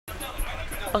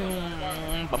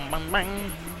Bang, bang, bang,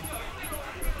 bang.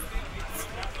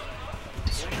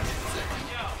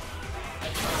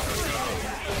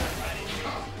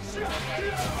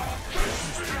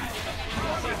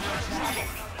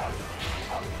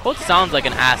 Colt sounds like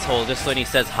an asshole just when he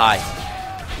says hi.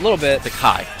 A little bit. Like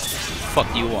hi.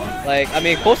 Fuck do you want? Like, I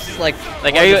mean, Colt's like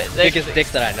one are you, of the biggest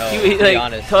dicks that I know, to be like,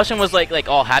 honest. Toshin was like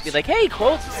all happy, like, hey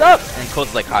Colt, what's up? And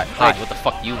Colt's like, hi, Like, what the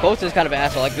fuck you want? Colt is kind of an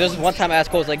asshole. Like, there's one time I asked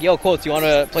Colt, like, yo, Colt, you want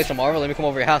to play some Marvel? Let me come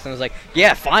over to your house. And he was like,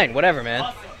 yeah, fine, whatever,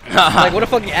 man. Like, what a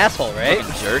fucking asshole, right?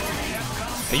 Fucking jerk.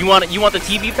 You want the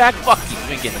TV back? Fuck you.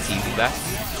 You ain't getting the TV back.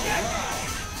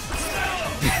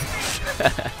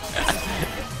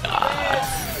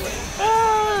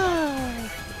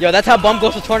 Yo, that's how Bum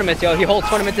goes to tournaments, yo. He holds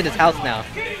tournaments in his house now.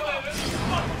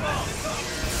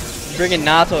 Bringing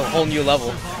Na to a whole new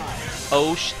level.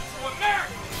 Oh shit.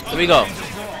 Here we go.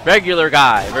 Regular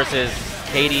guy versus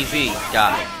KDZ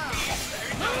guy.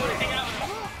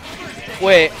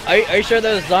 Wait, are you sure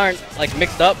those aren't like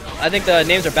mixed up? I think the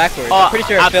names are backwards. I'm pretty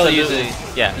sure Phil uses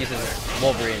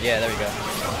Wolverine. Yeah, there we go.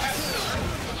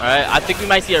 Alright, I think we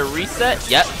might see a reset.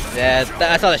 Yep. Yeah,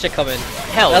 I saw that shit coming.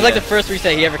 Hell, that was like the first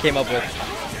reset he ever came up with.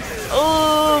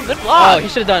 Oh, good block. Oh, he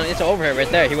should have done instant overhead right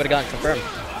there. He would have gotten confirmed.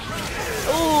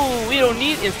 Oh, we don't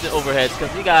need instant overheads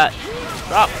because we got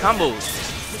drop combos.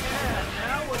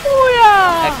 Oh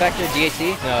yeah. X Factor,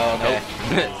 DHC? No, okay.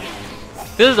 Nope.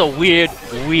 This is a weird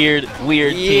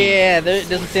team. Yeah, there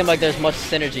doesn't seem like there's much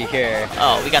synergy here.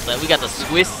 Oh, we got the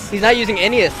Swiss. He's not using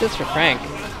any assists for Frank.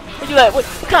 What you like? What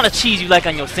kind of cheese you like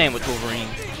on your sandwich, Wolverine?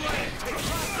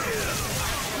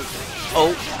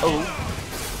 Oh.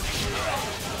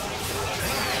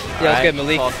 Yeah, that's good,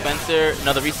 Malik. Paul Spencer,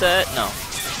 another reset? No.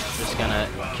 Just gonna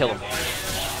kill him.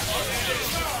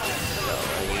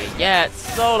 Yeah,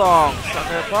 it's so long.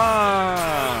 Sucker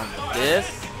bomb. This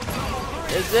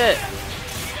is it.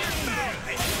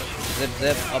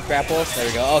 Zip, up grapple. There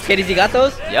we go. Oh, KDZ got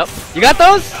those? Yep. You got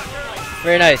those?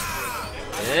 Very nice.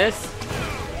 This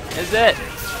is it.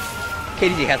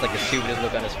 KDZ has like a stupidest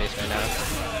look on his face right now.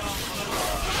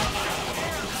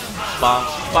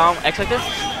 Bomb. X like this?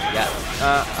 Yeah.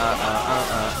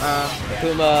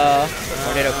 Akuma,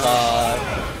 Tornado Claw,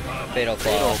 Fatal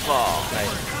Claw.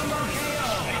 Nice.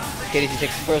 KDZ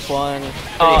takes the first one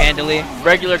pretty handily.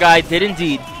 Regular guy did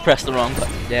indeed press the wrong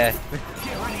button. Yeah.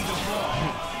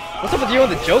 What's up with you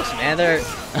and the jokes, man?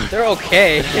 They're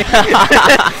okay.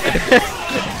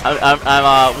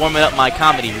 I'm warming up my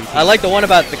comedy routine. I like the one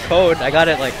about the code. I got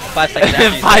it like 5 seconds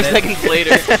after you 5 said seconds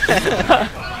later.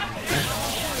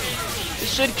 It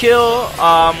should kill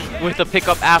with a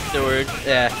pickup afterwards.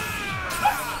 Yeah.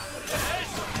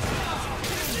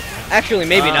 Actually,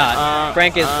 maybe not.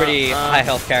 Frank is pretty high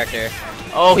health character.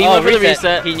 Oh, he went for the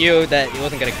reset. He knew that he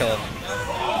wasn't gonna kill him.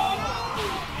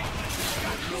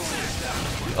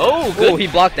 Oh, good. Ooh, he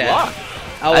blocked that. Block.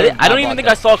 I don't even think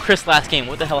I saw Chris last game.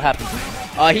 What the hell happened?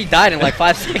 He died in like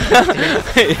 5 seconds.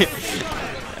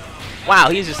 Wow,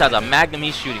 he just has a magnum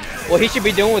he's shooting. What he should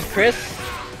be doing with Chris,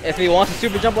 if he wants to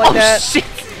super jump like that, shit.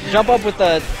 Jump up with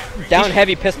the down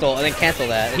heavy pistol and then cancel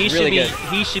that. It's really good.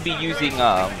 He should be using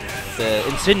the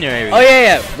incendiary. Oh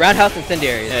yeah, roundhouse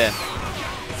incendiaries. Yeah.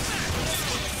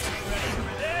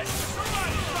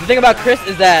 The thing about Chris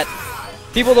is that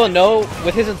people don't know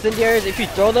with his incendiaries, if you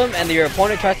throw them and your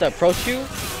opponent tries to approach you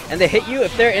and they hit you,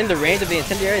 if they're in the range of the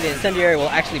incendiary will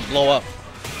actually blow up.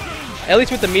 At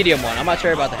least with the medium one. I'm not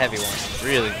sure about the heavy one.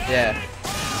 Really? Yeah.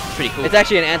 Pretty cool. It's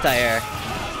actually an anti-air.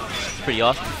 It's pretty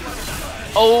awesome.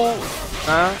 Oh!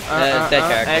 Dead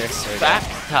character. X Factor.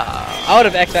 I would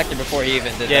have X Factor before he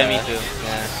even did that. Yeah, me too.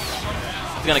 Yeah.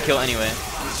 He's gonna kill anyway.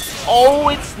 Oh,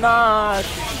 it's not!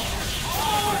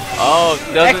 Oh,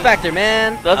 X Factor,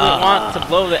 man. Doesn't want to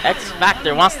blow the X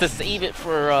Factor. Wants to save it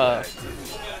for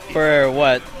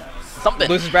what? Something.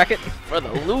 Losers bracket? For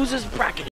the losers bracket.